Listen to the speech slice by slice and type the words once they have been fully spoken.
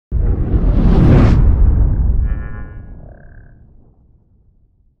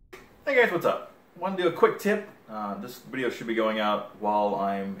guys, what's up? I want to do a quick tip. This video should be going out while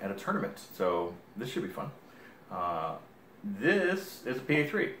I'm at a tournament, so this should be fun. This is a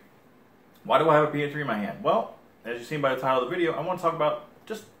PA3. Why do I have a PA3 in my hand? Well, as you've seen by the title of the video, I want to talk about,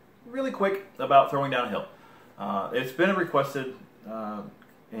 just really quick, about throwing downhill. It's been requested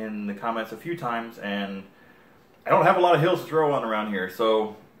in the comments a few times, and I don't have a lot of hills to throw on around here,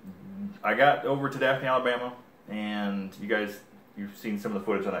 so I got over to Daphne, Alabama, and you've seen some of the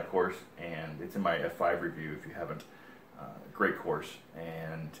footage on that course, and it's in my F5 review if you haven't. Great course,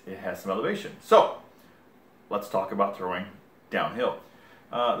 and it has some elevation. So, let's talk about throwing downhill.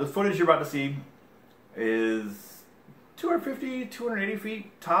 The footage you're about to see is 250, 280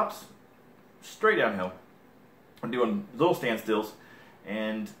 feet tops, straight downhill. I'm doing little standstills,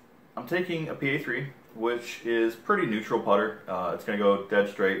 and I'm taking a PA3, which is pretty neutral putter. It's going to go dead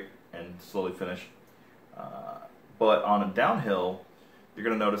straight and slowly finish. But on a downhill, you're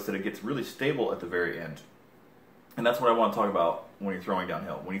going to notice that it gets really stable at the very end. And that's what I want to talk about when you're throwing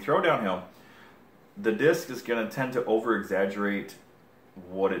downhill. When you throw downhill, the disc is going to tend to over-exaggerate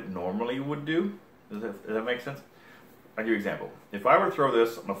what it normally would do. Does that make sense? I'll give you an example. If I were to throw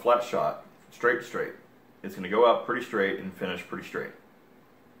this on a flat shot, straight to straight, it's going to go up pretty straight and finish pretty straight.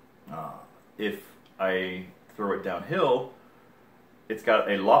 If I throw it downhill, it's got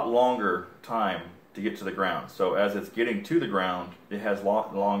a lot longer time to get to the ground. So as it's getting to the ground, it has a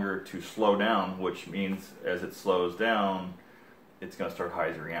lot longer to slow down, which means as it slows down, it's going to start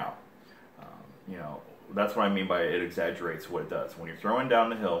hyzering out. You know, that's what I mean by it exaggerates what it does. When you're throwing down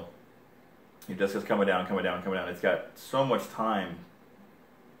the hill, your disc is coming down, coming down, coming down. It's got so much time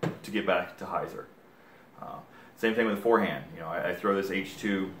to get back to hyzer. Same thing with the forehand. You know, I throw this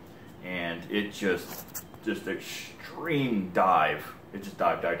H2, and it just extreme dive. It just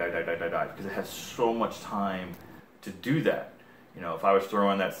dive, because it has so much time to do that. You know, if I was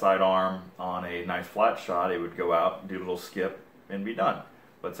throwing that sidearm on a nice flat shot, it would go out, do a little skip, and be done.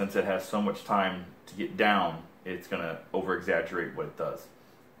 But since it has so much time to get down, it's going to over-exaggerate what it does.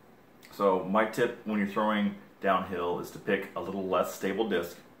 So my tip when you're throwing downhill is to pick a little less stable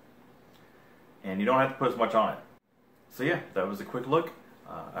disc, and you don't have to put as much on it. So yeah, that was a quick look.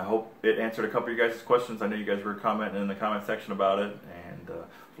 I hope it answered a couple of you guys' questions. I know you guys were commenting in the comment section about it, and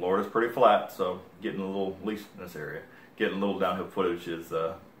Florida's pretty flat, so getting a little, at least in this area, getting a little downhill footage is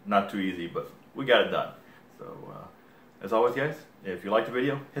not too easy, but we got it done. So as always, guys, if you liked the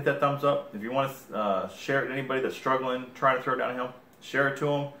video, hit that thumbs up. If you want to share it to anybody that's struggling, trying to throw downhill, share it to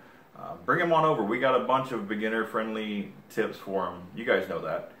them. Bring them on over. We got a bunch of beginner-friendly tips for them. You guys know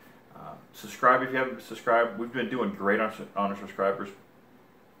that. Subscribe if you haven't subscribed. We've been doing great on our subscribers.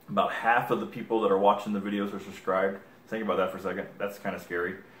 About half of the people that are watching the videos are subscribed. Think about that for a second. That's kind of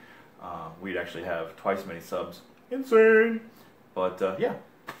scary. We'd actually have twice as many subs. Insane! But yeah,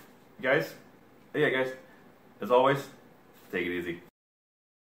 guys, as always, take it easy.